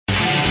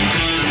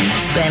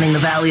spanning the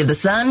Valley of the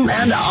Sun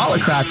and all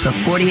across the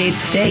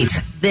 48th state.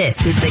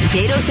 This is the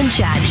Gatos and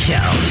Chad Show.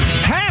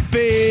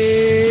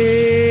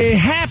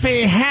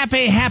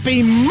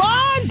 Happy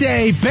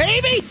Monday,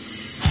 baby!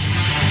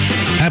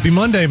 Happy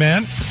Monday,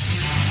 man.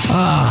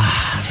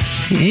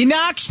 He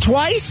knocks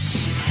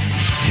twice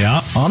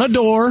on a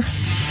door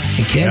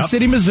in Kansas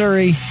City,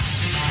 Missouri.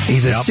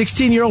 He's a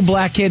 16-year-old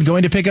black kid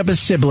going to pick up his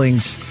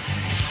siblings,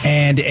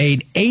 and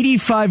an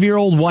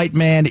 85-year-old white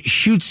man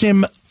shoots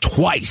him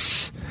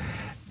twice.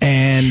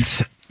 And,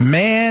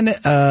 man,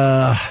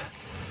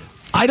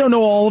 I don't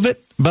know all of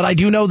it, but I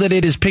do know that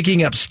it is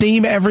picking up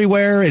steam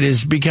everywhere. It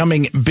is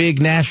becoming big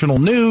national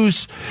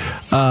news.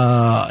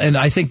 And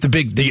I think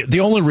the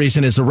only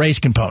reason is the race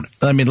component.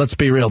 I mean, let's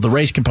be real. The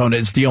race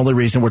component is the only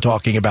reason we're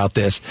talking about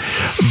this.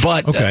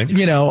 But,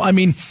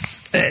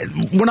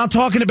 we're not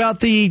talking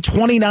about the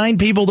 28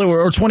 people that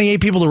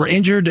were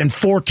injured and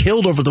 4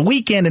 killed over the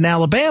weekend in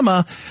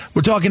Alabama.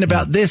 We're talking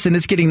about this, and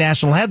it's getting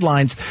national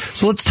headlines.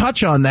 So let's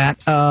touch on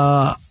that.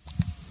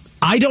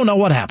 I don't know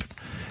what happened.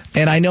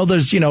 And I know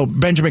there's,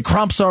 Benjamin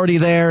Crump's already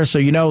there. So,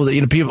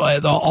 that, people,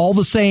 all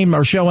the same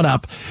are showing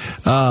up.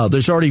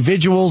 There's already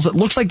vigils. It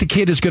looks like the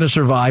kid is going to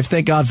survive.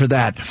 Thank God for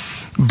that.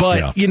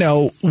 But,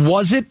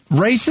 was it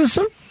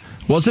racism?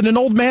 Was it an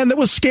old man that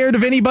was scared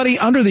of anybody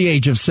under the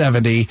age of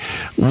 70?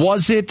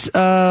 Was it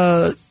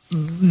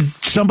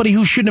somebody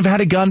who shouldn't have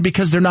had a gun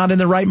because they're not in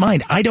the right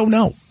mind? I don't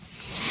know.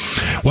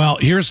 Well,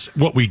 here's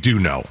what we do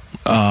know.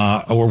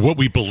 Or what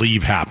we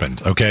believe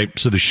happened. Okay,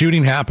 so the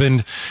shooting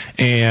happened,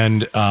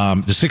 and the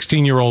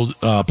 16-year-old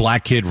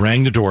black kid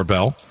rang the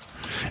doorbell,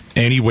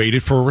 and he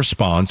waited for a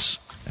response.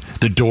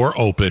 The door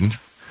opened,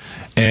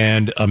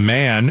 and a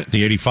man,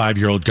 the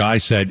 85-year-old guy,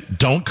 said,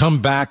 "Don't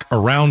come back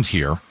around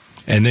here,"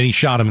 and then he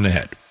shot him in the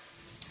head.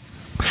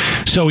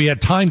 So he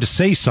had time to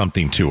say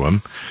something to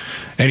him,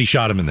 and he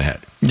shot him in the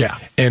head. Yeah.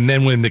 And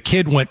then when the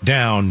kid went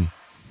down,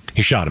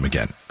 he shot him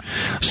again.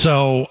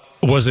 So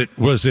it's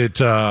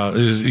an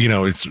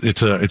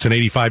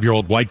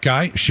 85-year-old white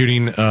guy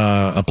shooting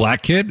a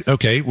black kid?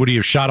 Okay, would he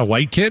have shot a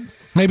white kid?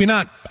 Maybe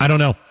not. I don't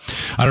know,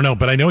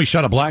 but I know he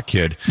shot a black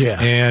kid. Yeah.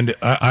 And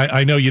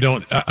I know you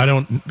don't. I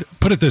don't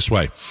put it this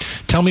way.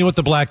 Tell me what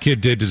the black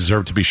kid did to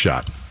deserve to be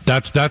shot.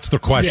 That's the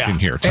question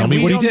here. Tell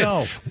me what he did.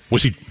 Know.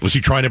 Was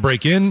he trying to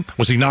break in?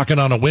 Was he knocking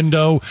on a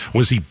window?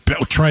 Was he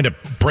trying to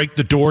break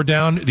the door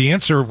down? The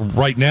answer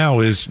right now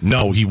is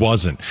no, he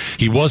wasn't.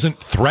 He wasn't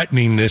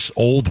threatening this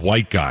old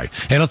white guy.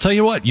 And I'll tell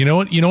you what. You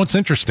know what's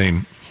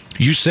interesting?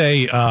 You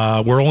say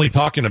we're only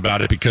talking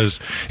about it because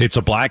it's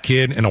a black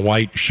kid and a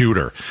white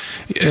shooter.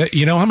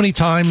 You know how many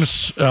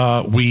times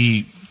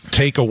we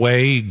take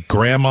away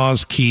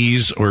grandma's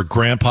keys or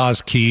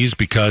grandpa's keys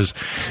because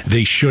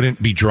they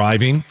shouldn't be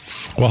driving?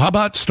 Well, how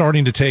about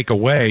starting to take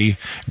away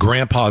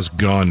grandpa's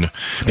gun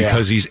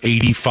because he's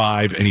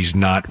 85 and he's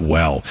not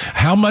well?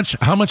 How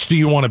much do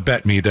you want to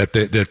bet me that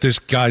this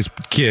guy's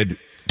kid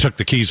took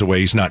the keys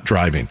away? He's not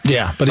driving.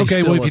 Yeah, but he's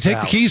okay. Well, if you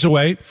take the keys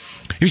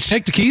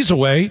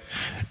away,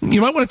 you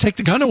might want to take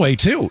the gun away,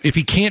 too. If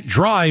he can't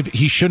drive,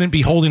 he shouldn't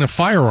be holding a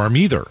firearm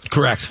either.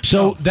 Correct.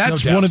 So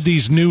that's one of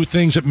these new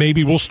things that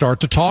maybe we'll start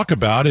to talk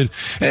about. And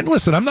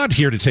listen, I'm not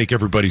here to take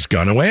everybody's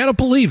gun away. I don't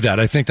believe that.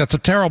 I think that's a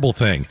terrible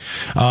thing.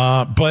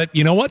 But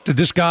you know what?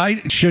 This guy,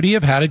 should he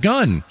have had a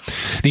gun?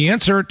 The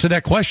answer to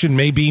that question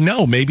may be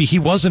no. Maybe he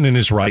wasn't in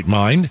his right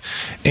mind.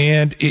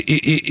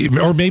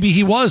 Or maybe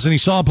he was and he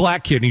saw a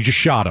black kid and he just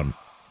shot him.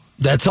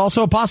 That's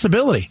also a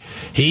possibility.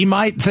 He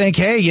might think,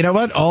 hey, you know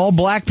what? All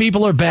black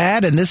people are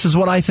bad, and this is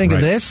what I think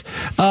of this.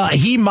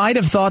 He might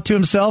have thought to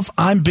himself,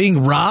 I'm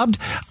being robbed.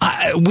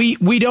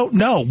 We don't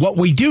know. What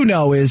we do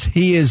know is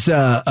he is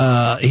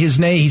his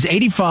name. He's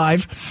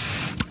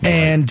 85,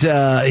 and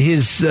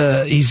he's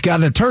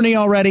got an attorney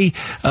already.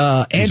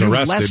 Andrew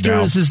Lester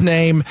is his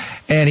name,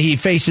 and he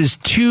faces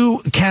 2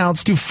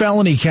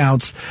 felony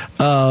counts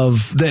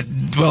of that.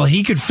 Well,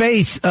 he could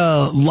face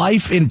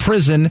life in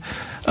prison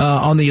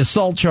on the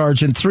assault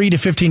charge and 3 to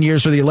 15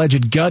 years for the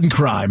alleged gun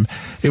crime.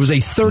 It was a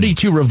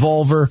 .32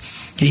 revolver.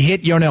 He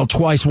hit Yarnell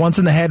twice, once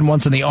in the head and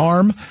once in the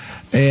arm.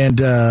 And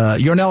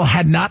Yarnell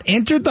had not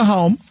entered the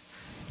home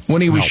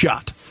when he was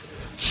shot.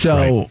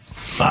 So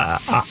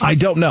I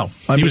don't know.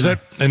 He was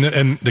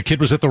and the kid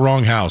was at the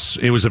wrong house.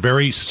 It was a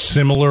very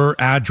similar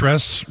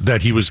address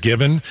that he was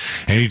given,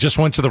 and he just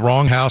went to the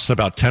wrong house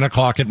about 10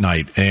 o'clock at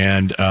night,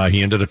 and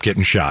he ended up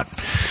getting shot.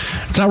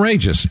 It's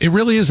outrageous. It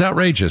really is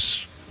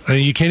outrageous.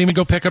 You can't even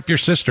go pick up your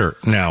sister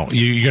now.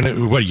 You're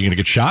gonna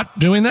get shot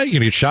doing that? You're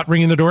gonna get shot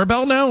ringing the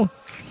doorbell now?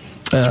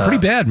 It's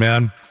pretty bad,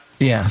 man.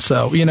 Yeah,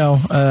 so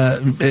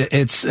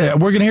it's we're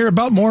going to hear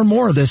about more and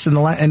more of this in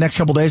the next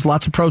couple of days.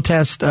 Lots of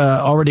protests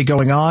already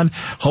going on.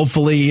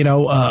 Hopefully,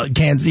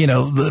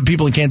 the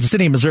people in Kansas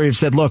City and Missouri have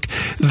said, "Look,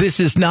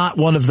 this is not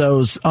one of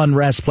those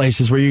unrest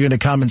places where you're going to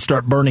come and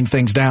start burning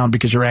things down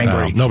because you're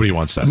angry." No, nobody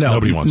wants that.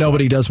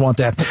 Nobody does want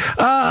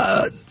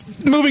that.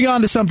 Moving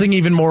on to something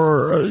even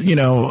more,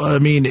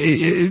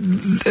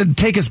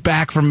 take us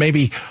back from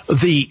maybe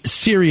the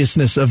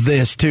seriousness of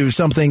this to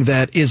something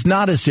that is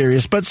not as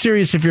serious, but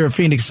serious if you're a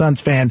Phoenix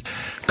Suns fan,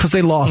 because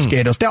they lost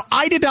Gatos. Now,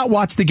 I did not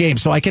watch the game,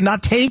 so I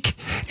cannot take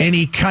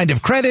any kind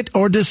of credit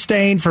or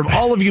disdain from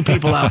all of you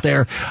people out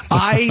there.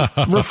 I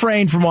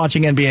refrain from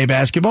watching NBA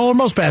basketball, or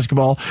most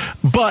basketball,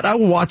 but I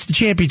will watch the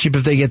championship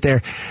if they get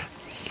there.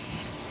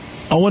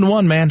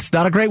 0-1, man. It's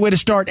not a great way to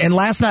start. And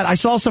last night, I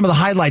saw some of the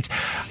highlights.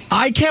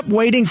 I kept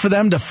waiting for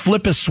them to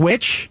flip a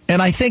switch,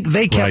 and I think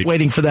they kept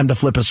waiting for them to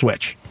flip a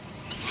switch.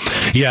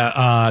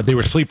 Yeah, they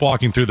were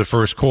sleepwalking through the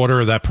first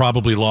quarter. That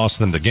probably lost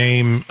them the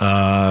game.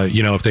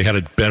 If they had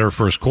a better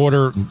first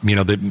quarter,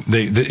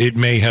 it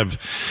may have,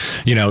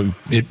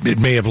 it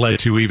may have led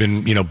to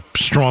even,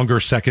 stronger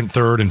second,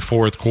 third, and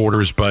fourth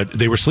quarters. But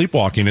they were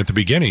sleepwalking at the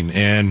beginning,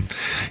 and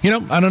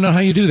I don't know how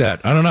you do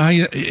that. I don't know.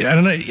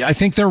 I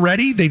think they're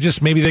ready.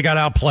 Maybe they got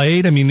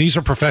outplayed. I mean, these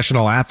are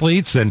professional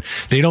athletes, and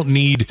they don't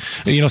need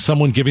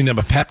someone giving them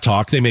a pep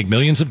talk. They make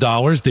millions of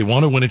dollars. They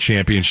want to win a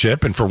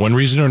championship, and for one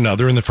reason or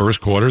another, in the first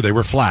quarter, they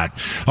were flat.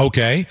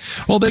 Okay.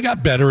 Well, they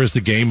got better as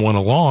the game went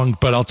along,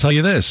 but I'll tell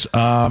you this.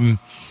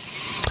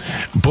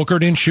 Booker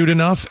didn't shoot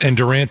enough, and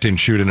Durant didn't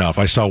shoot enough.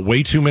 I saw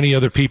way too many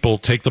other people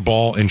take the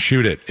ball and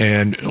shoot it.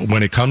 And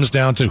when it comes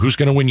down to who's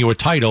going to win you a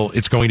title,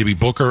 it's going to be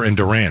Booker and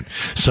Durant.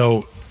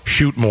 So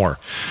shoot more.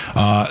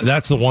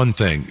 That's the one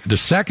thing. The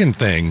second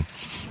thing,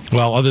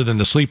 well, other than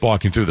the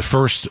sleepwalking through the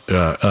first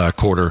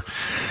quarter,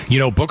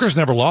 Booker's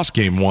never lost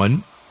game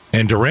one.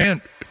 And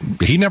Durant,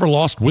 he never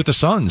lost with the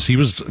Suns. He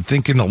was, I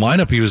think in the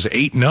lineup, he was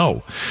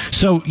 8-0.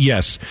 So,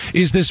 yes,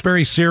 is this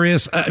very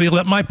serious? I mean,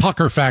 my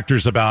pucker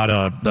factor's about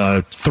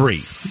a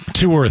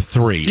 2 or a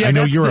 3. Yeah, I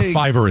know you're a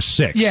 5 or a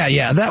 6.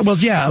 Yeah.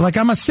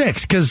 I'm a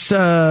 6 because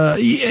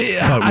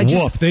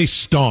they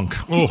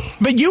stunk. Ugh.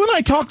 But you and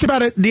I talked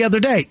about it the other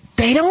day.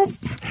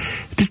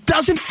 It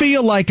doesn't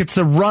feel like it's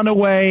a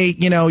runaway,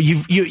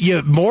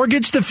 you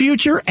mortgaged the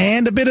future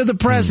and a bit of the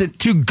present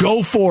to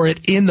go for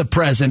it in the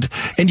present,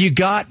 and you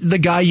got the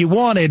guy you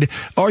wanted,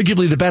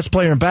 arguably the best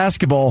player in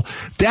basketball.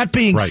 That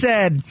being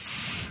said,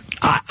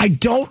 I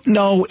don't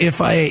know if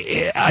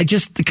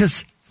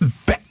because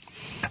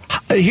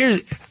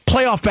here's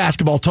playoff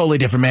basketball, totally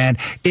different, man.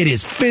 It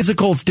is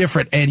physical, it's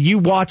different. And you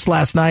watched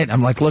last night,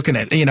 I'm like looking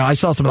at, I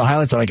saw some of the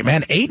highlights, I'm like,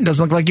 man, Ayton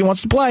doesn't look like he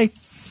wants to play.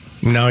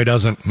 No, he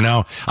doesn't.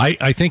 No,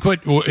 I think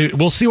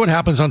we'll see what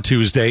happens on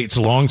Tuesday. It's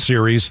a long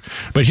series,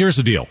 but here's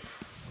the deal.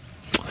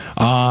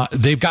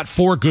 They've got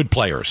 4 good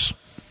players.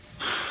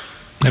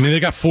 I mean, they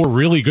got 4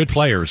 really good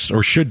players,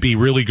 or should be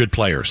really good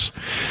players.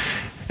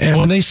 And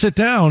when they sit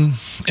down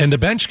and the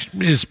bench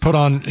is put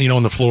on,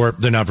 on the floor,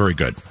 they're not very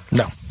good.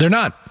 No, they're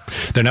not.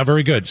 They're not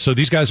very good. So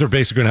these guys are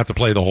basically going to have to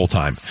play the whole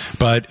time.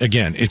 But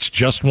again, it's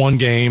just one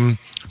game.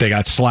 They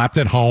got slapped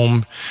at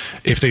home.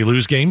 If they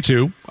lose game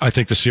 2, I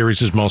think the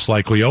series is most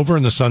likely over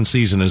and the Sun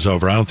season is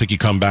over. I don't think you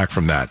come back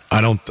from that.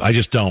 I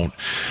just don't.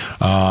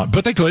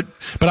 But they could.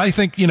 But I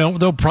think,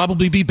 they'll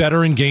probably be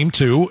better in game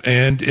 2,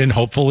 and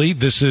hopefully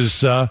this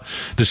is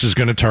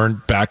going to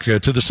turn back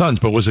to the Suns.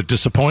 But was it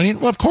disappointing?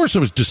 Well, of course it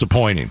was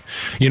disappointing.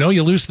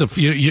 You lose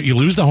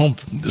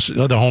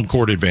the home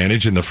court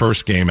advantage in the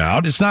first game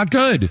out. It's not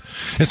good.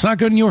 It's not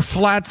good, and you were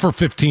flat for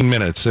 15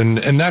 minutes, and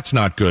that's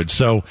not good.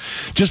 So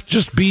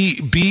just be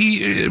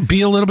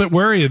a little bit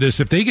wary of this.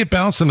 If they get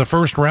bounced in the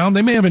first round,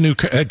 they may have a new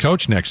head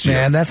coach next year.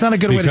 Yeah, and that's not a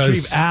good way to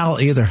treat Al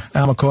either.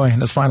 Al McCoy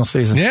in his final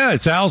season. Yeah,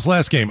 it's Al's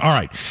last game. All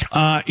right.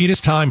 It is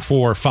time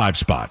for 5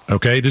 Spot,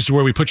 okay? This is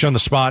where we put you on the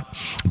spot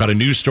about a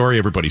news story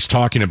everybody's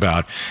talking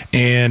about,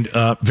 and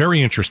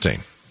very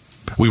interesting.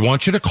 We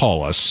want you to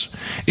call us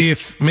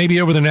if maybe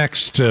over the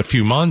next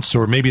few months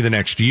or maybe the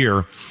next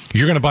year,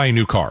 you're going to buy a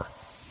new car.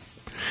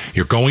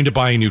 You're going to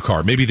buy a new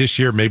car, maybe this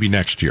year, maybe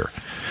next year.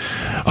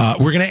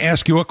 We're going to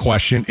ask you a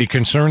question. It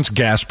concerns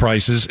gas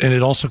prices, and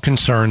it also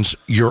concerns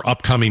your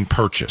upcoming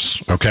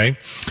purchase, okay?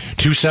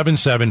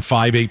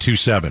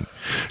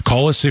 277-5827.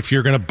 Call us if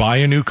you're going to buy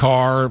a new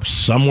car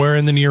somewhere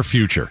in the near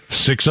future.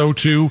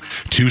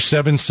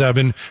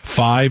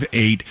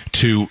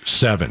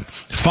 602-277-5827.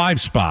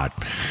 5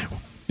 Spot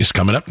is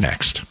coming up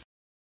next.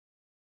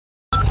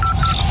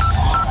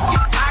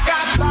 I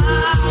got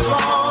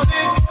 5 on it.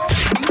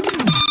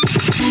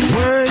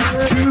 1,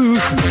 2,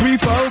 3,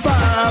 4,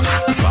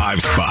 5.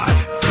 5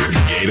 Spot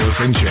with Gatos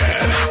and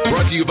Chad.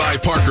 Brought to you by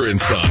Parker &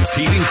 Sons.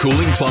 Heating,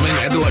 cooling, plumbing,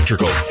 and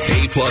electrical.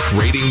 A+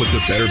 rating with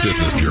the Better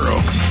Business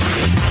Bureau.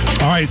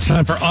 All right, it's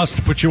time for us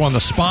to put you on the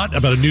spot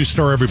about a news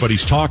story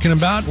everybody's talking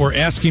about. We're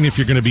asking if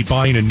you're going to be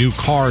buying a new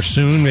car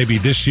soon, maybe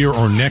this year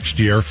or next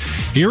year.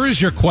 Here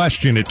is your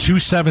question at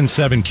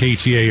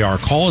 277-KTAR.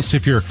 Call us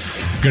if you're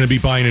going to be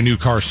buying a new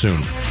car soon.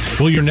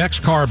 Will your next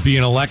car be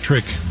an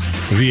electric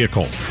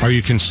vehicle? Are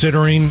you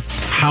considering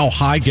how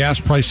high gas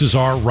prices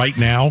are right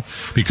now?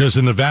 Because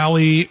in the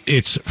Valley,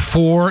 it's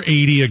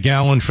 $4.80 a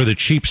gallon for the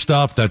cheap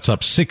stuff. That's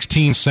up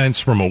 16 cents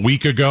from a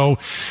week ago.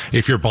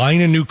 If you're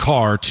buying a new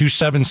car,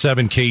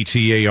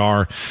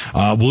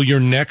 277-KTAR, will your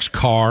next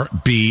car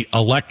be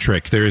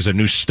electric? There is a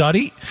new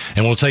study,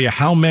 and we'll tell you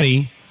how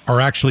many are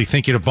actually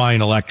thinking of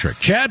buying electric.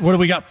 Chad, what do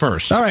we got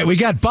first? All right, we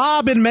got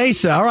Bob in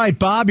Mesa. All right,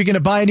 Bob, you're going to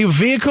buy a new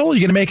vehicle?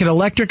 You're going to make it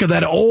electric or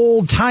that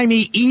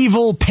old-timey,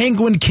 evil,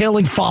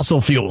 penguin-killing fossil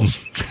fuels?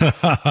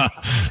 I'm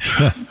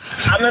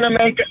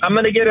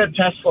going to get a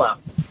Tesla.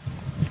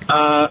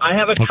 I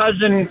have a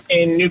cousin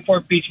in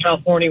Newport Beach,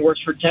 California,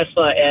 works for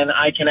Tesla, and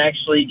I can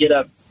actually get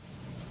a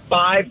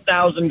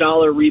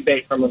 $5,000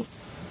 rebate from him.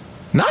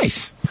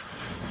 Nice.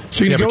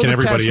 So you but can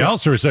everybody Tesla.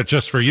 else, or is that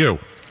just for you?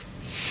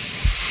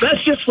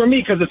 That's just for me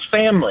because it's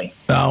family.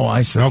 Oh,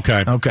 I see.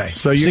 Okay.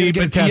 So you're going to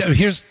get a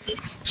Tesla.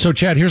 So,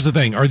 Chad, here's the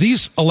thing. Are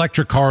these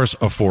electric cars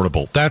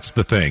affordable? That's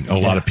the thing a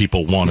lot of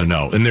people want to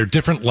know. And they're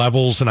different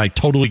levels, and I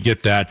totally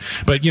get that.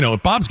 But,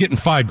 if Bob's getting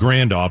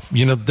 $5,000 off,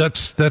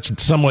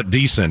 that's somewhat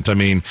decent. I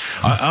mean,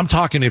 I'm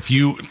talking if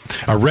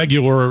a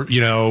regular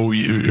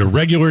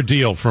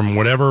deal from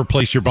whatever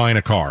place you're buying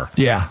a car.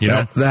 Yeah,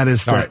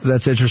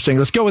 that's interesting.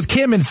 Let's go with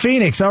Kim in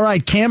Phoenix. All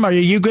right, Kim, are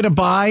you going to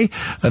buy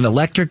an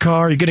electric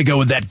car? You're going to go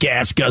with that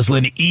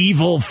gas-guzzling,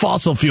 evil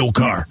fossil fuel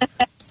car?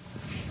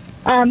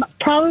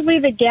 Probably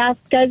the gas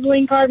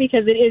guzzling car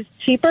because it is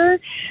cheaper,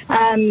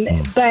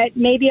 but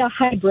maybe a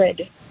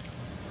hybrid.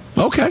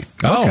 Okay.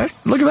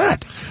 Look at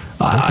that.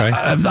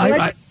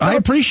 I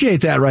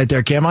appreciate that right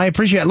there, Kim. I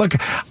appreciate it. Look,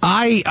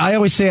 I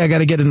always say I got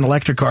to get an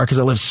electric car because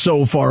I live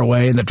so far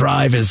away and the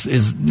drive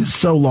is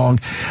so long.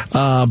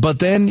 But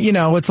then,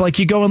 it's like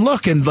you go and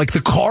look and like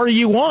the car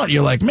you want,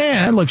 you're like,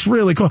 man, that looks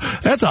really cool.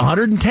 That's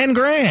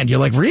 $110,000. You're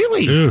like,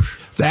 really?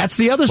 Oof. That's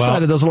the other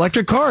side of those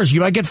electric cars.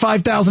 You might get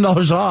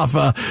 $5,000 off,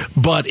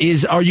 but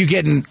is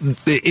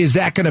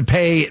that going to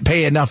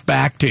pay enough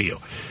back to you?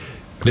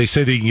 They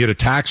say that you can get a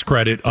tax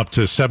credit up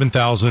to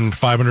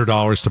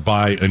 $7,500 to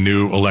buy a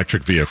new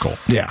electric vehicle.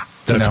 Yeah.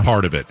 That's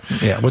part of it.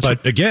 Yeah,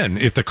 but again,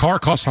 if the car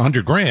costs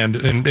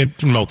 $100,000,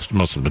 and most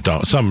of them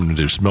don't, some of them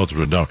do, most of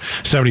them don't.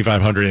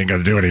 $7,500 ain't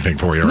going to do anything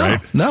for you, right?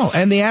 No.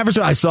 And the average,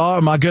 I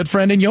saw my good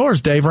friend and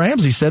yours, Dave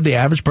Ramsey, said the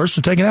average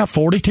person taking out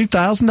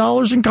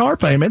 $42,000 in car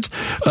payments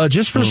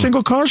just for a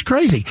single car is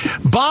crazy.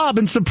 Bob,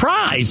 in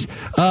Surprise,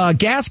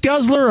 gas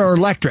guzzler or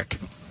electric?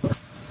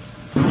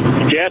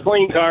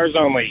 Gasoline cars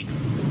only.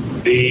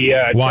 The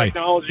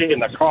technology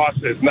and the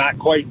cost is not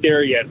quite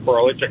there yet for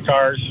electric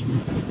cars.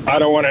 I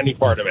don't want any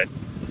part of it.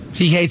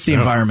 He hates the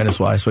environment,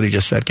 is what he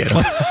just said,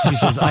 Gatos. He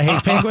says, I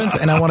hate penguins,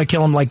 and I want to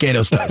kill them like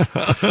Gatos does.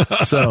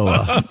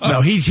 So,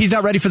 no, he's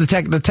not ready for the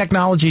tech. The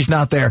technology's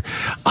not there.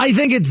 I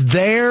think it's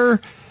there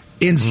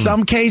in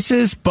some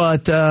cases,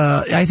 but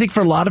I think for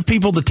a lot of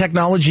people, the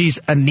technology's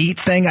a neat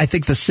thing. I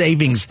think the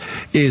savings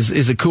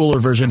is a cooler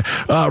version.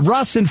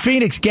 Russ in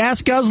Phoenix,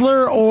 gas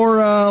guzzler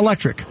or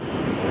electric?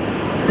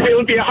 It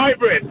would be a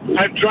hybrid.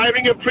 I'm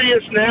driving a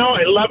Prius now.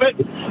 I love it.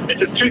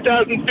 It's a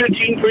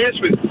 2015 Prius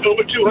with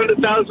over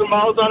 200,000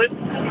 miles on it.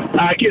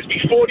 It gives me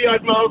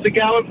 40-odd miles a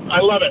gallon. I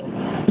love it.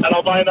 And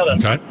I'll buy another.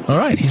 Okay. All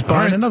right. He's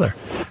buying another.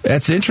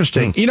 That's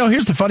interesting.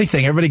 Here's the funny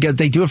thing.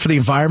 They do it for the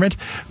environment,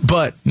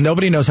 but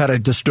nobody knows how to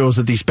dispose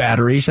of these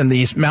batteries. And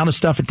the amount of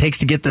stuff it takes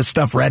to get this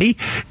stuff ready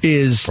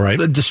is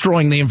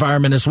destroying the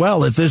environment as well.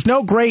 There's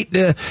no great,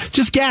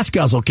 just gas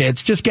guzzle,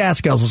 kids. Just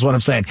gas guzzle is what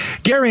I'm saying.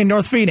 Gary in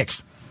North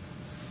Phoenix.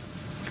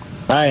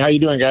 Hi, how you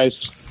doing,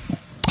 guys?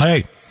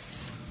 Hey.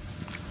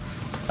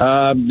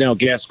 No,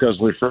 gas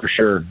guzzler for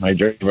sure. I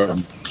drive a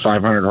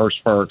 500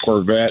 horsepower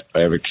Corvette. I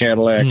have a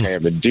Cadillac. I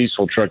have a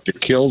diesel truck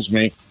that kills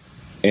me.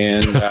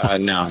 And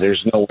no,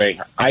 there's no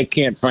way. I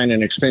can't find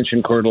an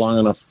extension cord long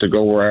enough to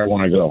go where I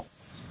want to go.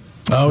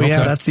 Oh,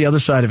 yeah, that's the other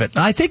side of it.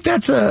 I think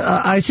that's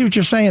I see what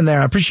you're saying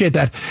there. I appreciate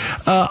that.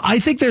 I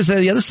think there's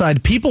the other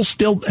side. People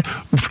still,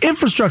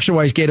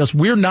 infrastructure-wise, Gatos,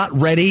 we're not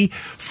ready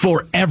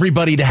for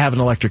everybody to have an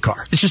electric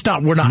car. It's just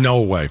not, we're not.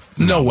 No way.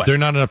 No way. There are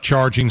not enough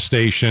charging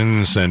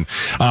stations. And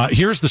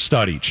here's the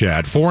study,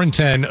 Chad. 4 in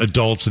 10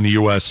 adults in the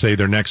U.S. say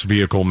their next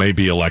vehicle may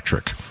be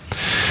electric.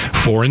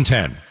 4 in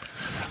 10.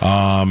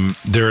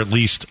 They're at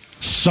least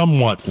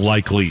somewhat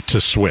likely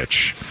to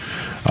switch.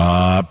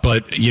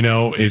 But,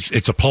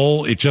 it's a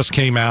poll. It just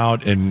came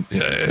out. And,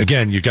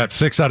 again, you got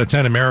 6 out of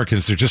 10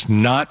 Americans. They're just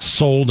not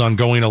sold on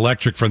going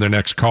electric for their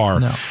next car.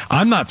 No.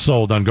 I'm not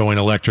sold on going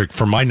electric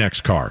for my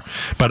next car.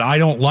 But I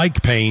don't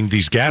like paying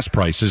these gas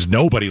prices.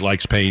 Nobody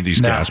likes paying these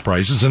gas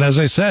prices. And as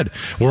I said,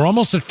 we're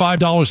almost at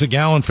 $5 a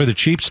gallon for the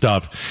cheap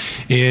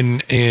stuff in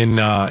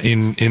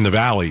the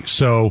Valley.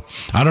 So,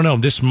 I don't know.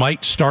 This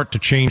might start to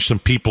change some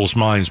people's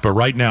minds. But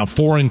right now,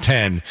 4 in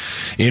 10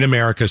 in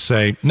America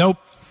say, nope,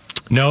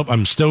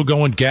 I'm still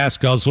going gas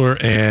guzzler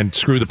and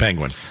screw the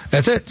penguin.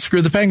 That's it.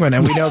 Screw the penguin.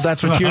 And we know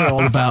that's what you're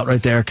all about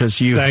right there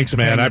because you. Thanks,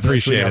 man. I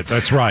appreciate it.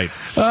 That's right.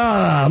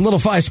 A little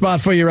 5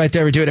 spot for you right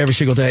there. We do it every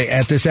single day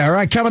at this hour. All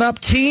right, coming up,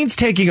 teens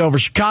taking over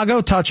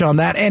Chicago. Touch on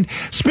that. And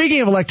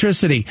speaking of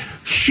electricity,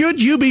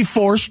 should you be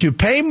forced to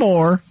pay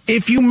more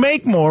if you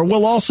make more?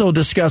 We'll also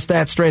discuss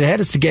that straight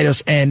ahead. It's the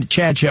Gatos and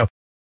Chad Show.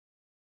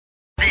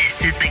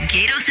 This is the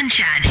Gatos and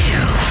Chad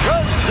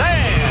Show.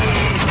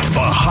 The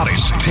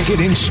hottest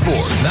ticket in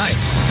sports.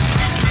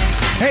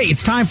 Nice. Hey,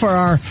 it's time for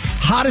our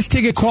hottest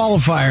ticket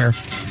qualifier.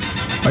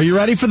 Are you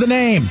ready for the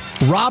name?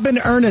 Robin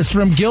Ernest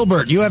from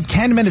Gilbert. You have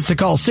 10 minutes to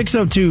call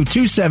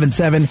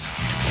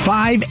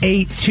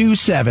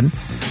 602-277-5827.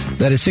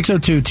 That is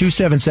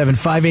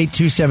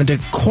 602-277-5827 to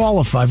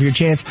qualify for your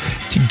chance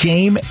to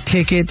Game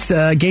 2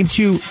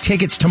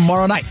 tickets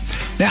tomorrow night.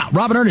 Now,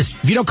 Robin Ernest,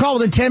 if you don't call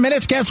within 10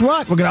 minutes, guess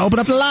what? We're going to open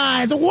up the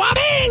lines.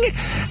 Whopping!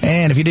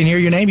 And if you didn't hear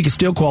your name, you can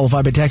still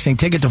qualify by texting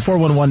ticket to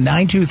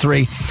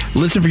 411-923.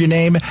 Listen for your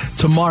name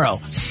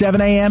tomorrow, 7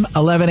 a.m.,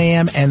 11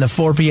 a.m., and the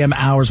 4 p.m.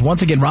 hours.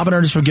 Once again, Robin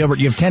Ernest from Gilbert,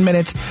 you have 10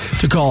 minutes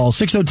to call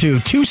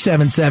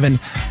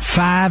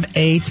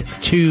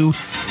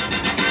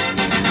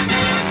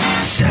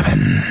 602-277-5827.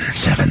 Seven.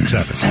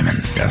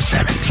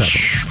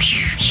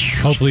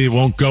 Hopefully it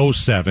won't go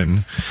 7.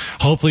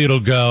 Hopefully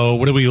it'll go,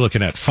 what are we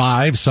looking at,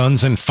 5?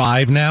 Sun's in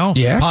 5 now?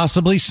 Yeah.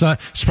 Possibly.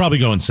 It's probably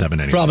going 7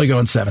 anyway. Probably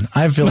going 7.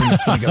 I have a feeling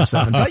it's going to go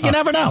 7. But you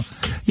never know.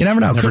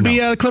 Could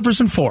be Clippers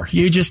in 4.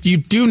 You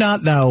do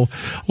not know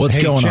what's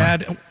going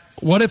Chad, on.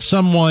 What if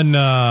someone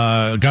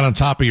got on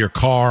top of your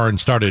car and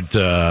started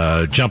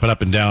jumping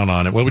up and down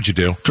on it? What would you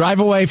do? Drive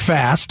away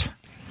fast.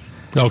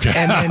 Okay.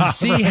 And then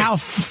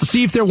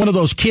see if they're one of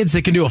those kids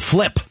that can do a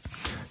flip.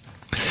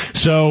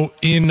 So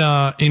in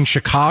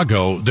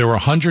Chicago, there were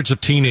hundreds of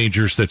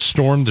teenagers that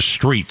stormed the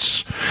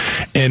streets,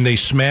 and they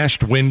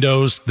smashed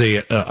windows.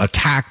 They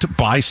attacked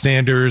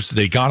bystanders.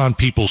 They got on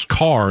people's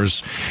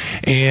cars,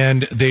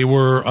 and they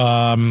were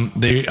I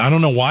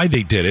don't know why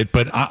they did it,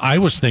 but I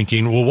was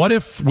thinking, well, what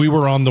if we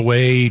were on the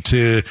way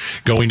to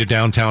going to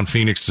downtown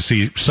Phoenix to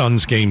see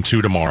Suns game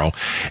 2 tomorrow,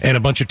 and a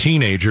bunch of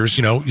teenagers,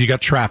 you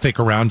got traffic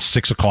around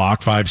 6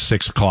 o'clock,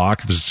 6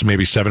 o'clock. This is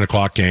maybe 7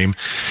 o'clock game,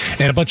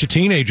 and a bunch of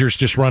teenagers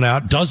just run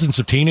out. Dozens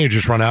of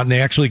teenagers run out, and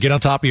they actually get on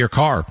top of your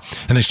car,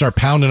 and they start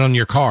pounding on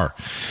your car.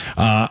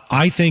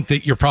 I think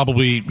that you're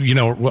probably,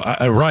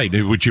 right.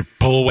 Would you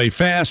pull away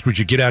fast? Would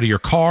you get out of your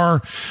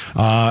car?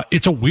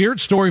 It's a weird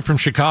story from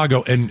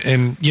Chicago,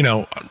 and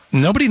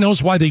nobody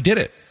knows why they did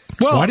it.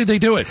 Well, why did they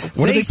do it?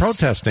 What are they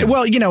protesting?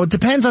 Well, it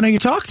depends on who you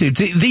talk to.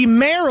 The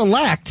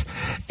mayor-elect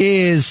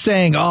is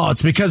saying,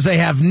 it's because they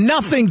have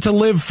nothing to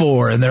live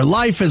for and their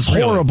life is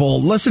horrible.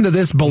 Really? Listen to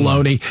this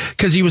baloney,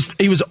 because he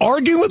was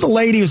arguing with a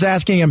lady who was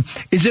asking him,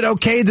 is it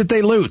okay that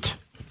they loot?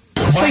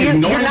 So you're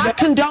not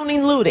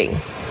condoning looting?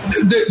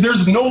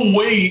 There's no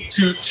way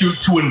to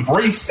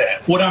embrace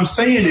that. What I'm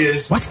saying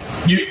is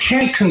you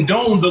can't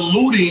condone the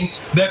looting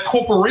that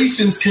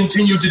corporations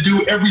continue to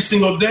do every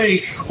single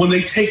day when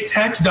they take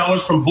tax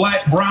dollars from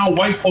black, brown,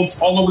 white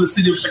folks all over the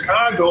city of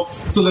Chicago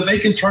so that they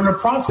can turn a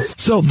profit.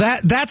 So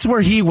that's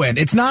where he went.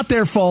 It's not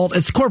their fault.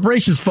 It's the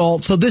corporation's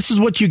fault. So this is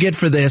what you get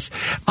for this.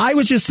 I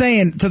was just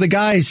saying to the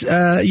guys,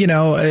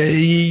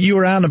 you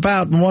were out and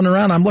about and wandering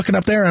around. I'm looking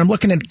up there and I'm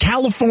looking at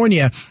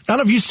California. I don't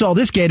know if you saw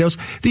this, Gatos.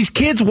 These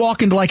kids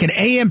walk into like an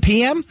AM,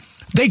 PM.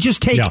 They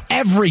just take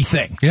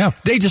everything. Yeah.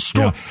 They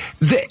destroy.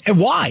 Yeah.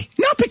 Why?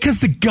 Not because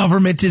the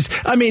government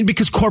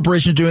because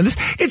corporations are doing this.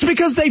 It's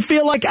because they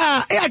feel like,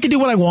 I can do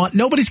what I want.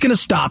 Nobody's going to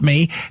stop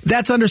me.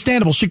 That's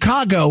understandable.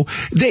 Chicago,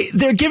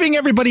 they're giving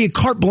everybody a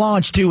carte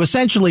blanche to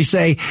essentially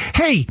say,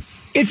 hey,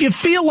 if you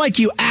feel like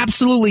you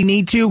absolutely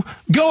need to,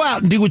 go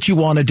out and do what you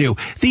want to do.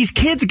 These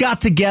kids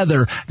got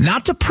together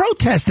not to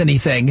protest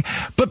anything,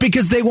 but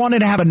because they wanted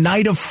to have a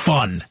night of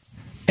fun.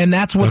 And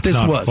that's what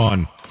this was.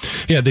 Fun.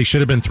 Yeah, they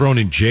should have been thrown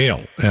in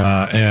jail,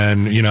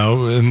 and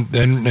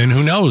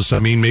who knows? I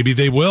mean, maybe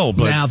they will,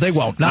 but no, they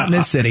won't. Not in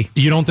this city.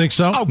 You don't think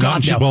so? Oh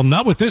God, no. Well,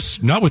 not with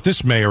this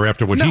mayor.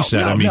 After what he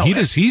said,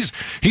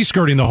 he's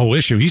skirting the whole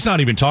issue. He's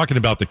not even talking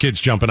about the kids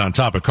jumping on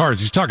top of cars.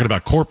 He's talking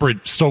about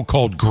corporate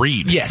so-called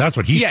greed. Yes, that's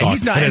what he's talking.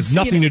 He's not, it has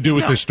nothing to do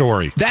with this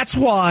story. That's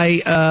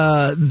why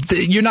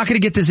you're not going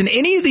to get this in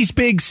any of these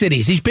big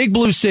cities, these big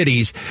blue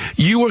cities.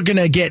 You are going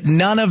to get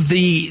none of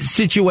the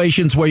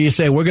situations where you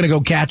say we're going to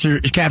go capture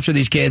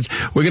these kids.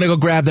 We're going to go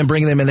grab them,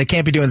 bring them in. They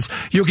can't be doing this.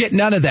 You'll get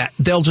none of that.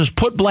 They'll just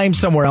put blame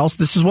somewhere else.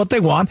 This is what they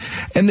want,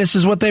 and this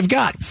is what they've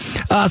got.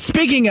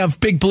 Speaking of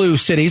big blue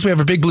cities, we have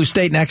a big blue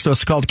state next to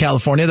us called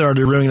California. They're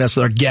already ruining us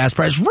with our gas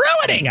prices.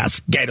 Ruining us,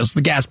 Gatos,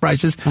 the gas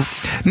prices.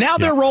 Now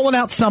they're rolling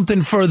out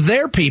something for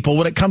their people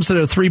when it comes to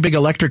their 3 big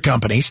electric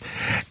companies.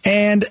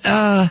 And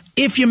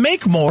if you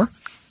make more,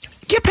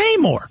 you pay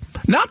more.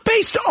 Not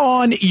based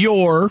on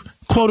your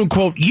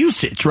quote-unquote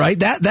usage, right?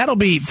 That'll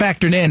be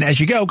factored in as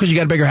you go because you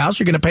got a bigger house,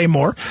 you're going to pay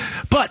more.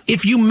 But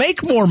if you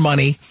make more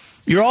money,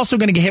 you're also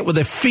going to get hit with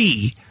a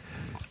fee.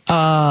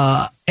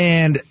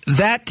 And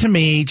that, to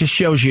me, just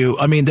shows you,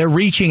 they're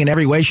reaching in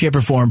every way, shape,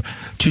 or form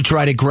to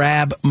try to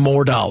grab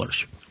more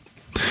dollars.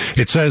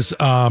 It says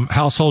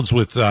households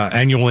with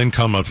annual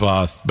income of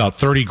about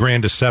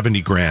 $30,000 to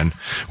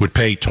 $70,000 would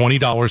pay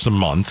 $20 a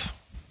month.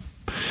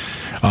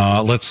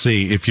 Let's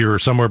see, if you're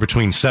somewhere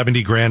between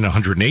 $70,000 and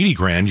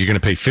 $180,000, you're going to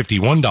pay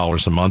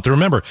 $51 a month. And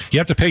remember, you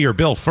have to pay your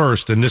bill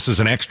first, and this is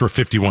an extra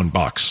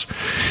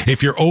 $51.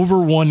 If you're over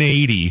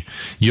 180,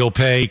 you'll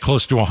pay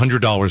close to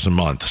 $100 a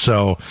month.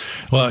 So,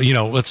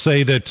 let's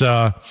say that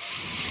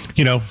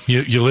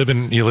you live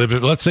in.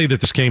 Let's say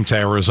that this came to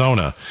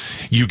Arizona,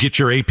 you get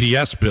your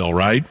APS bill,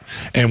 right,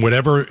 and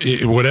whatever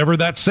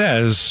that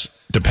says,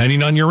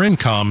 depending on your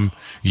income,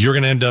 you're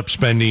going to end up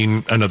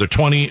spending another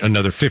 20,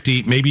 another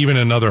 50, maybe even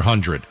another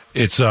 100.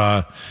 It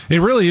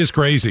really is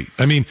crazy.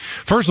 I mean,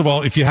 first of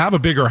all, if you have a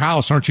bigger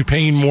house, aren't you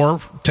paying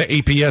more to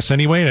APS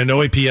anyway? And I know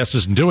APS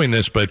isn't doing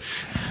this, but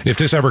if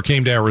this ever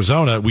came to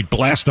Arizona, we'd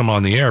blast them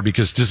on the air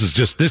because this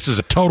is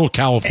a total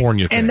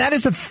California thing.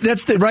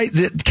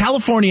 And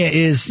California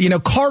is,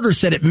 Carter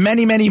said it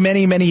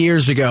many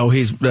years ago.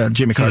 He's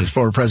Jimmy Carter's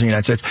former president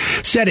of the United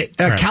States, said it.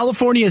 Right.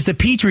 California is the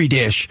petri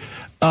dish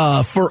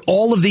for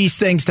all of these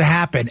things to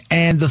happen.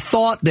 And the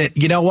thought that,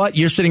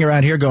 you're sitting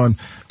around here going,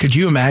 could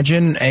you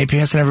imagine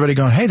APS and everybody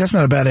going, hey, that's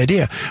not a bad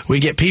idea. We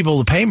get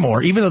people to pay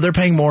more, even though they're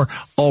paying more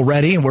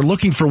already, and we're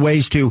looking for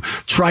ways to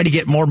try to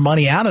get more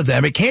money out of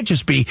them. It can't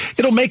just be,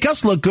 it'll make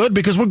us look good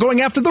because we're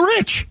going after the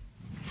rich.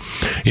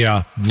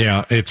 Yeah.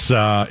 It's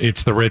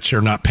the rich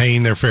are not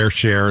paying their fair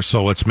share,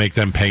 so let's make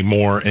them pay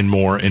more and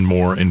more and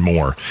more and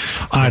more.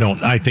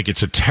 I think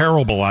it's a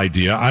terrible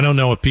idea. I don't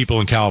know if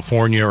people in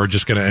California are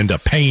just going to end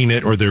up paying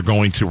it or they're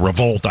going to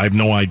revolt. I have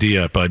no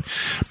idea, but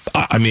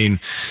I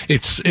mean,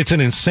 it's an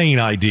insane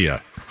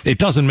idea. It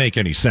doesn't make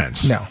any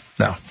sense. No,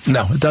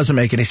 it doesn't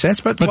make any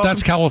sense. But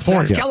that's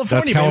California.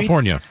 That's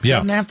California. Baby. Yeah.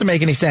 Doesn't have to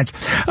make any sense.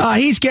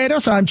 He's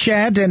Gatos. I'm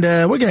Chad, and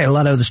we're going to have a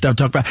lot of other stuff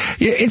to talk about.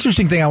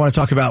 Interesting thing I want to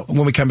talk about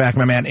when we come back,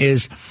 my man,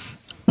 is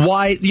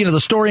why, the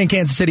story in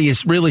Kansas City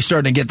is really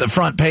starting to get the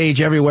front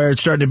page everywhere.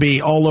 It's starting to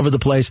be all over the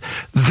place.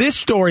 This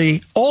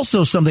story,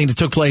 also something that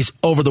took place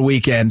over the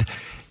weekend,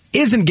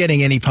 isn't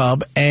getting any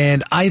pub,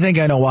 and I think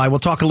I know why. We'll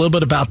talk a little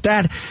bit about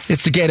that.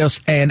 It's the Gatos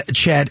and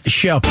Chad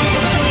Show.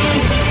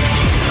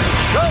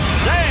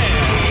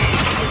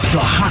 The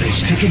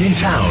hottest ticket in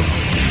town.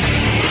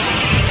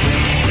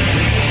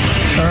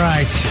 All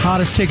right,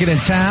 hottest ticket in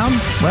town.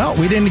 Well,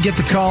 we didn't get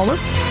the caller,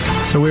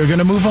 so we're going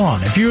to move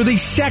on. If you're the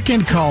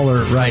second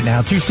caller right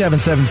now,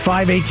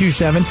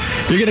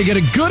 277-5827, you're going to get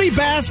a goodie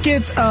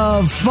basket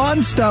of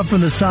fun stuff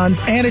from the Suns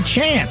and a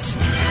chance.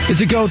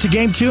 Does it go to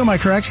Game 2? Am I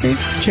correct, Steve?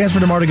 Chance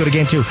for DeMar to go to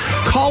Game 2.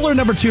 Caller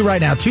number 2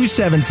 right now,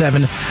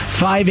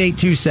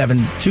 277-5827,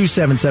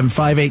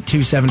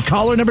 277-5827.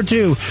 Caller number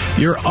 2,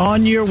 you're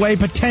on your way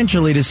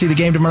potentially to see the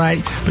game tomorrow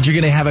night, but you're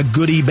going to have a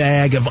goodie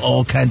bag of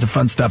all kinds of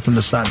fun stuff from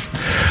the Suns.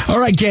 All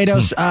right,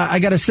 Gatos, I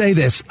got to say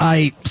this.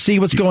 I see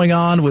what's going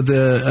on with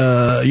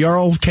the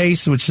Jarl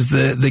case, which is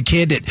the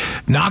kid that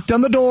knocked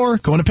on the door,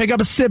 going to pick up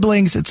his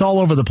siblings. It's all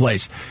over the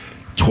place.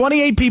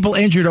 28 people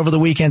injured over the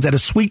weekends at a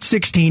Sweet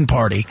 16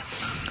 party.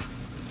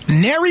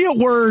 Nary a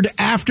word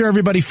after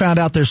everybody found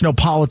out there's no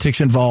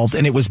politics involved,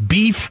 and it was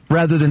beef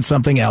rather than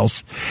something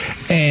else,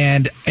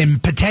 and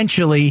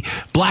potentially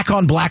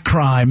black-on-black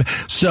crime.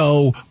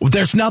 So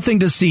there's nothing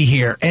to see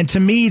here. And to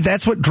me,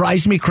 that's what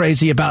drives me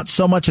crazy about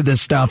so much of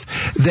this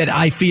stuff that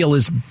I feel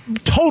is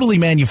totally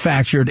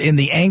manufactured in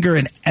the anger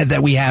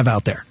that we have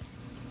out there.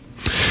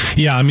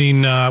 Yeah, I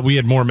mean, we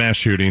had more mass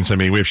shootings. I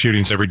mean, we have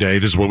shootings every day.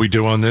 This is what we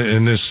do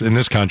in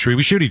this country.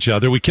 We shoot each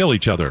other. We kill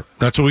each other.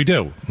 That's what we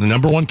do. The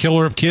number one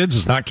killer of kids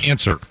is not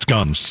cancer. It's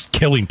guns.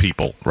 Killing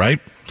people,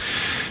 right?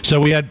 So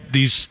we had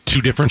these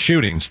two different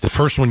shootings. The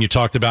first one you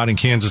talked about in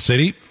Kansas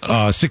City,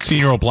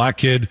 16-year-old black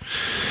kid,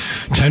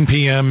 10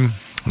 p.m.,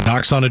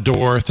 knocks on a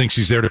door, thinks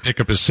he's there to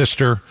pick up his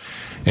sister,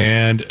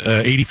 and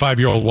an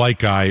 85-year-old white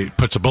guy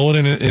puts a bullet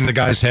in the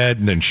guy's head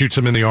and then shoots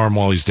him in the arm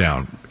while he's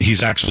down.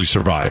 He's actually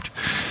survived.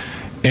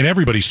 And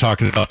everybody's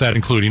talking about that,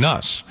 including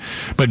us.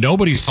 But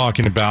nobody's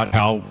talking about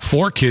how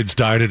 4 kids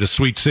died at a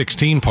Sweet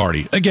 16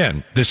 party.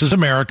 Again, this is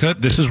America.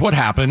 This is what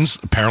happens.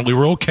 Apparently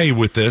we're okay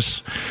with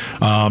this.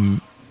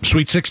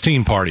 Sweet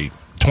 16 party.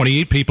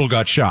 28 people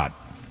got shot.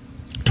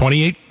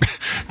 28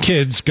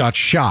 kids got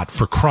shot,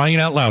 for crying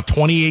out loud.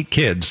 28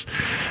 kids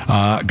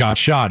got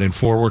shot and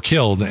 4 were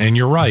killed. And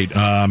you're right.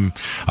 I'm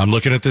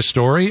looking at this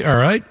story. All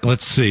right,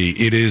 let's see.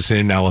 It is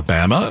in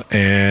Alabama,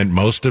 and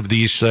most of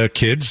these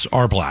kids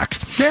are black.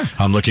 Yeah.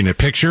 I'm looking at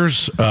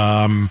pictures.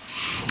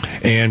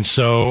 And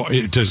so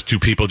do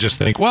people just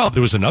think, well,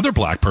 there was another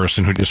black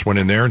person who just went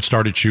in there and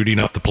started shooting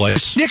up the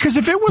place? Yeah, because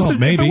if it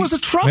was a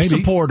Trump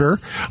supporter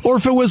or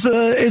if it was an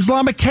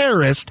Islamic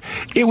terrorist,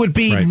 it would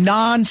be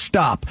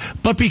nonstop.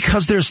 But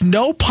because there's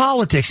no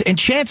politics, and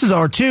chances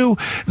are, too,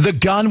 the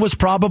gun was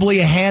probably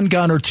a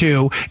handgun or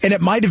two, and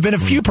it might have been a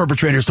few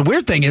perpetrators. The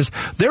weird thing is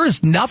there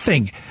is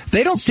nothing.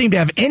 They don't seem to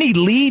have any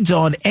leads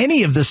on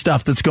any of the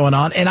stuff that's going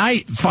on, and I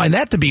find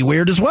that to be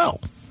weird as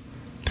well.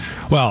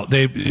 Well,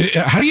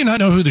 how do you not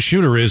know who the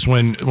shooter is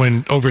when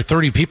over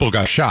 30 people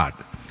got shot?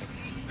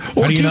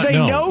 Or do they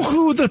know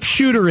who the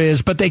shooter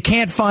is, but they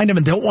can't find him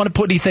and don't want to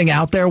put anything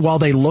out there while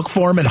they look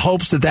for him in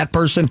hopes that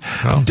person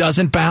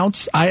doesn't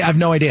bounce? I have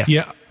no idea.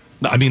 Yeah.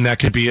 I mean, that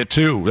could be it,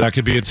 too.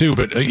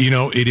 But,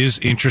 it is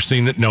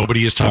interesting that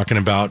nobody is talking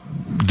about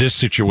this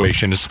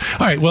situation. All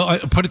right, well, I'll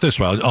put it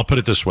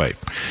this way.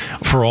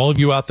 For all of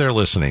you out there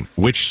listening,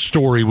 which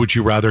story would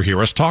you rather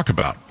hear us talk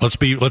about? Let's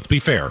be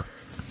fair.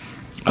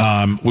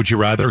 Would you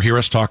rather hear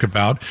us talk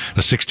about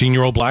a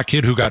 16-year-old black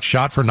kid who got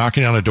shot for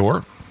knocking on a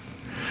door?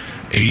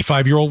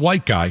 85-year-old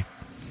white guy?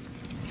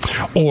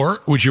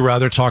 Or would you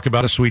rather talk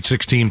about a Sweet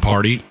 16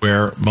 party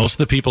where most of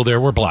the people there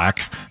were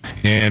black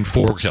and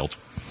 4 were killed?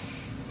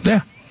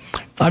 Yeah.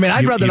 I mean,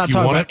 I'd rather not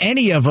talk about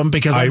any of them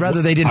because I'd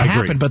rather they didn't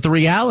happen. But the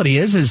reality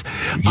is yes.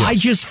 I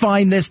just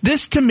find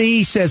this to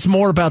me says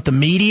more about the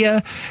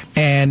media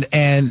and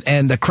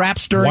the crap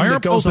stirring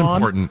that goes on.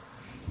 Important?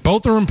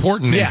 Both are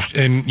important,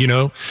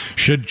 and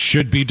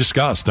should be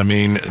discussed. I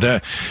mean,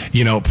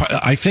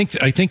 I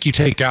think you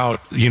take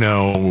out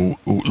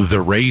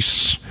the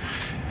race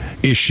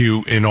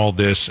issue in all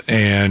this,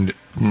 and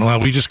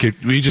we just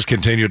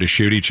continue to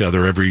shoot each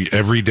other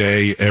every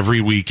day, every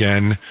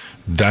weekend.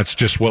 That's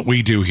just what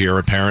we do here,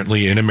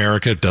 apparently, in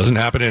America. It doesn't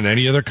happen in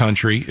any other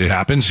country. It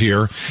happens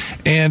here,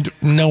 and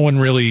no one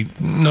really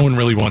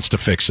wants to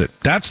fix it.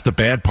 That's the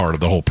bad part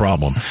of the whole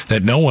problem,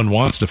 that no one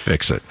wants to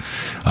fix it.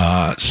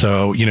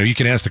 So you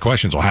can ask the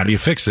questions, well, how do you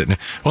fix it? And,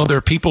 well, there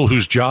are people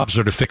whose jobs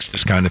are to fix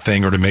this kind of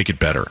thing or to make it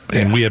better,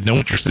 and we have no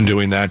interest in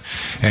doing that,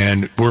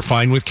 and we're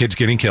fine with kids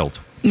getting killed.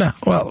 No,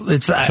 well,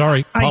 it's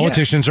sorry.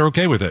 Politicians are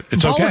okay with it.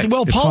 It's okay.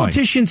 Well, it's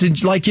politicians,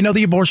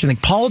 the abortion thing.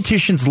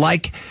 Politicians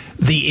like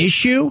the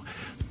issue.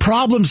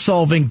 Problem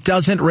solving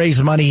doesn't raise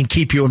money and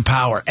keep you in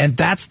power, and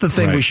that's the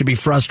thing we should be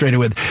frustrated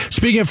with.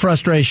 Speaking of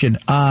frustration,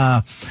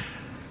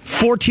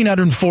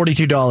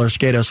 $1,442,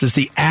 Gatos, is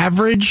the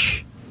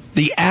average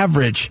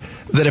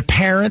that a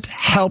parent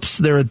helps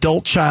their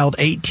adult child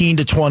 18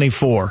 to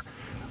 24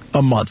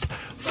 a month.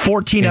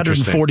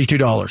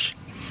 $1,442.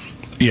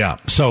 Yeah,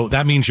 so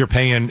that means you're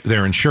paying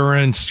their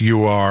insurance,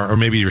 or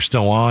maybe you're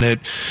still on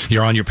it,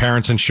 you're on your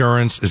parents'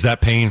 insurance. Is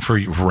that paying for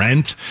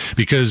rent?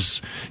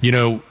 Because,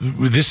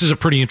 this is a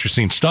pretty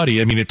interesting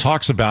study. I mean, it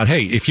talks about,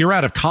 hey, if you're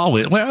out of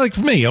college, like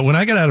for me, when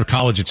I got out of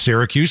college at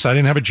Syracuse, I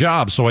didn't have a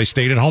job, so I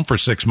stayed at home for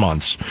 6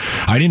 months.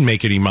 I didn't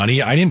make any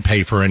money. I didn't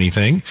pay for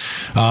anything.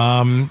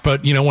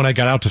 But, when I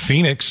got out to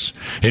Phoenix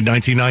in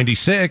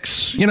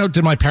 1996,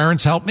 did my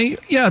parents help me?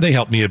 Yeah, they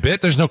helped me a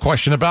bit. There's no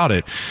question about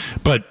it.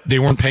 But they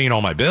weren't paying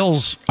all my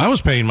bills. I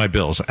was paying my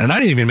bills, and I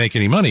didn't even make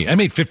any money. I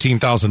made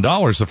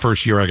 $15,000 the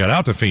first year I got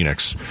out to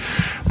Phoenix.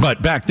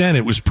 But back then,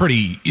 it was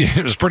pretty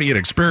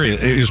inexpensive,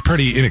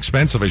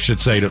 I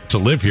should say, to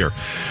live here.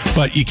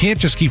 But you can't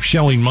just keep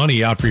shelling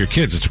money out for your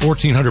kids. It's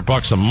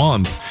 $1,400 a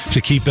month to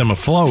keep them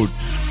afloat.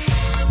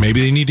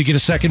 Maybe they need to get a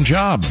second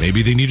job.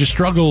 Maybe they need to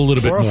struggle a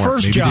little bit more.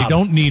 Maybe they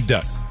don't need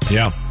that.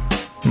 Yeah.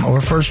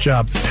 Or first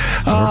job.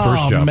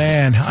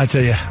 Man, I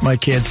tell you, my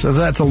kids,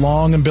 that's a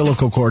long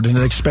umbilical cord and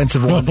an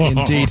expensive one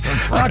indeed.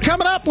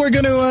 Coming up, we're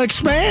going to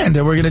expand.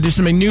 We're going to do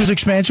some news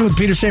expansion with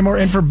Peter Seymour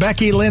in for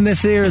Becky Lynn.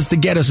 This here is the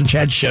Gatos and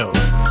Chad Show.